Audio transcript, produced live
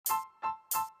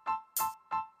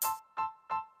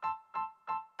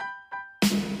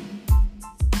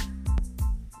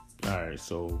Alright,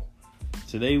 so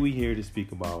today we here to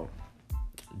speak about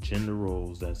gender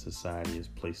roles that society has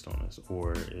placed on us,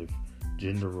 or if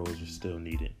gender roles are still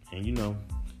needed. And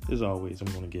as always, I'm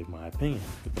going to give my opinion,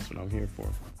 because that's what I'm here for.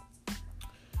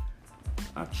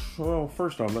 Well,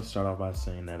 first off, let's start off by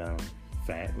saying that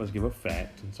fact. Let's give a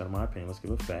fact instead of my opinion. Let's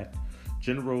give a fact.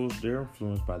 Gender roles, they're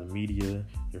influenced by the media,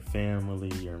 your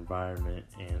family, your environment,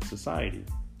 and society.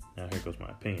 Now here goes my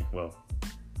opinion. Well,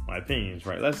 my opinion is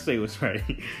right. Let's say what's right.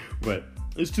 But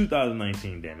it's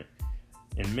 2019, damn it.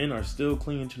 And men are still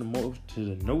clinging to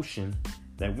the notion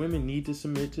that women need to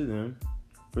submit to them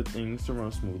for things to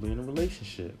run smoothly in a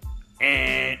relationship.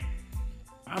 And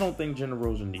I don't think gender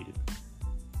roles are needed.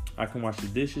 I can wash the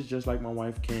dishes just like my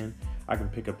wife can. I can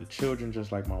pick up the children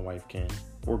just like my wife can.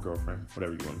 Or girlfriend,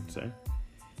 whatever you want to say.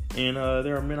 And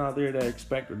there are men out there that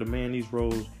expect or demand these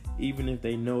roles even if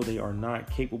they know they are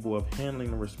not capable of handling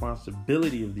the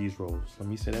responsibility of these roles. Let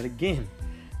me say that again.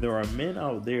 There are men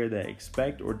out there that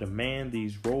expect or demand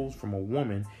these roles from a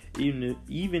woman,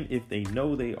 even if they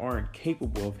know they aren't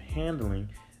capable of handling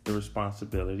the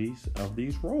responsibilities of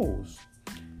these roles.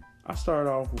 I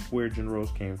started off with where gender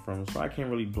roles came from, so I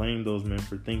can't really blame those men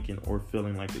for thinking or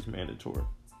feeling like it's mandatory.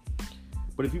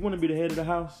 But if you want to be the head of the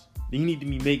house, then you need to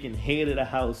be making head of the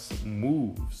house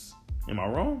moves. Am I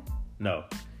wrong? No.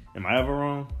 Am I ever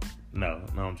wrong? No,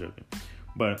 I'm joking.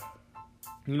 But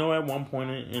at one point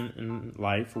in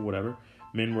life or whatever,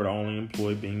 men were the only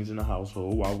employed beings in the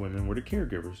household while women were the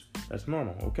caregivers. That's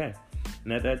normal, okay.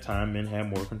 And at that time, men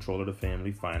had more control of the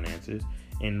family finances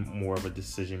and more of a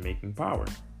decision-making power.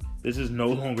 This is no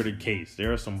longer the case.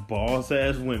 There are some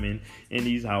boss-ass women in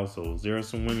these households. There are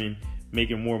some women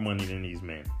making more money than these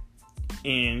men.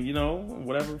 And,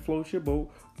 whatever floats your boat.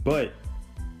 But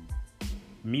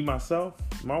me, myself,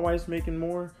 my wife's making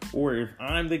more, or if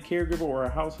I'm the caregiver or a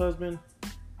house husband,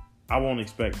 I won't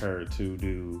expect her to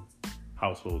do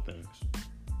household things.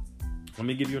 Let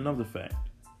me give you another fact.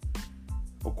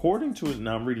 According to a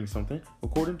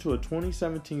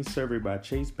 2017 survey by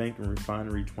Chase Bank and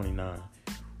Refinery 29,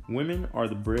 women are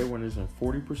the breadwinners in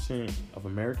 40% of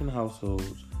American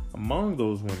households. Among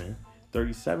those women,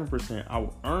 37%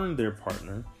 out-earn their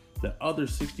partner. The other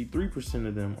 63%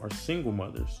 of them are single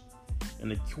mothers.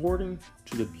 And according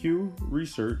to the Pew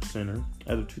Research Center,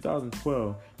 as of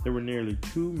 2012, there were nearly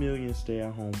 2 million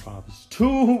stay-at-home fathers.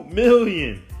 2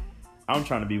 million! I'm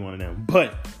trying to be one of them,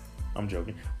 but I'm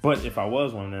joking. But if I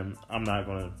was one of them, I'm not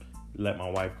going to let my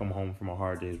wife come home from a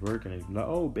hard day's work and be like,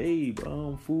 oh, babe,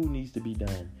 food needs to be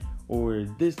done. Or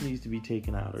this needs to be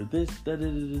taken out. Or this,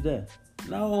 da-da-da-da-da.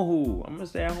 No, I'm a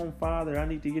stay-at-home father. I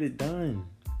need to get it done.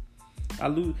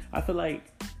 I feel like,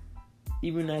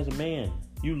 even as a man,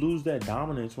 you lose that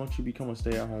dominance once you become a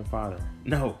stay-at-home father.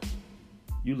 No.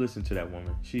 You listen to that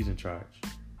woman. She's in charge.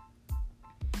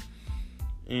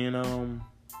 And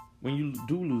when you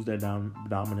do lose that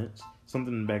dominance,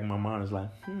 something in the back of my mind is like,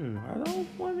 are those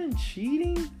women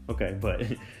cheating? Okay, but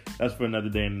that's for another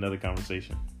day and another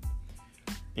conversation.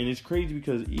 And it's crazy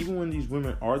because even when these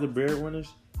women are the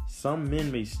breadwinners, some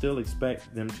men may still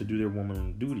expect them to do their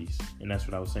womanly duties. And that's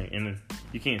what I was saying. And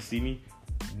you can't see me.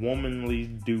 Womanly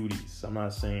duties. I'm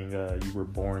not saying you were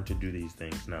born to do these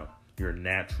things. No. You're a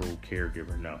natural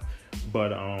caregiver. No.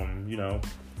 But,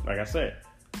 like I said,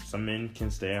 some men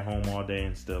can stay at home all day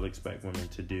and still expect women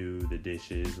to do the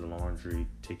dishes, the laundry,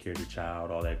 take care of the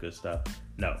child, all that good stuff.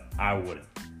 No, I wouldn't.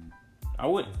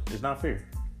 It's not fair.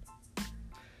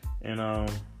 And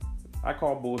I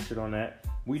call bullshit on that.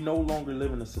 We no longer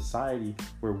live in a society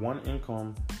where one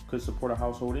income could support a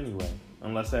household anyway,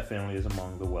 unless that family is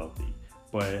among the wealthy.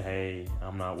 But hey,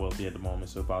 I'm not wealthy at the moment,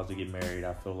 so if I was to get married,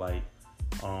 I feel like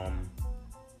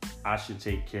I should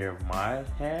take care of my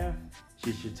half.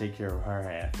 She should take care of her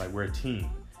half. Like, we're a team.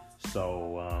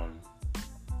 So,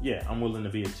 I'm willing to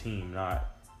be a team,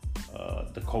 not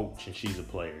the coach and she's a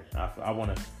player. I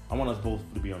want us both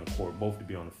to be on the court, both to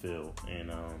be on the field.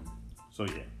 And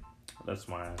that's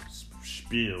my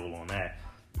spiel on that.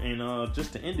 And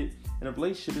just to end it, in a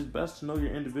relationship, it's best to know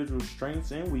your individual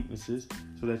strengths and weaknesses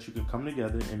so that you can come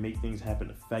together and make things happen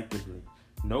effectively.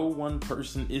 No one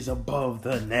person is above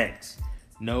the next.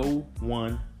 No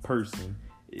one person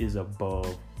is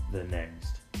above the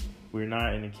next. We're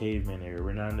not in the caveman era.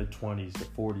 We're not in the 20s, the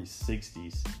 40s,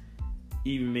 60s,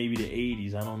 even maybe the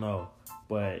 80s. I don't know.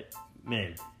 But,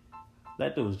 man,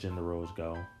 let those gender roles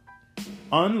go.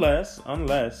 Unless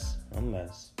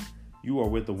you are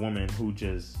with a woman who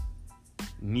just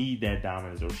need that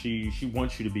dominance, or she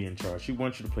wants you to be in charge. She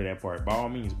wants you to play that part, by all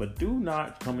means. But do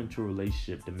not come into a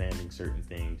relationship demanding certain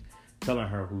things, telling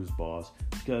her who's boss.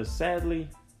 Because sadly,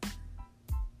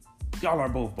 y'all are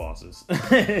both bosses.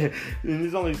 And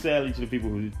it's only sadly to the people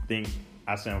who think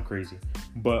I sound crazy.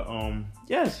 But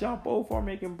yes, y'all both are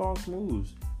making boss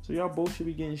moves. So y'all both should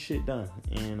be getting shit done.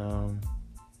 And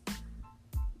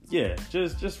yeah,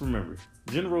 just remember,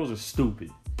 gender roles are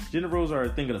stupid. Gender roles are a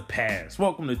thing of the past.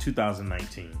 Welcome to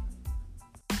 2019.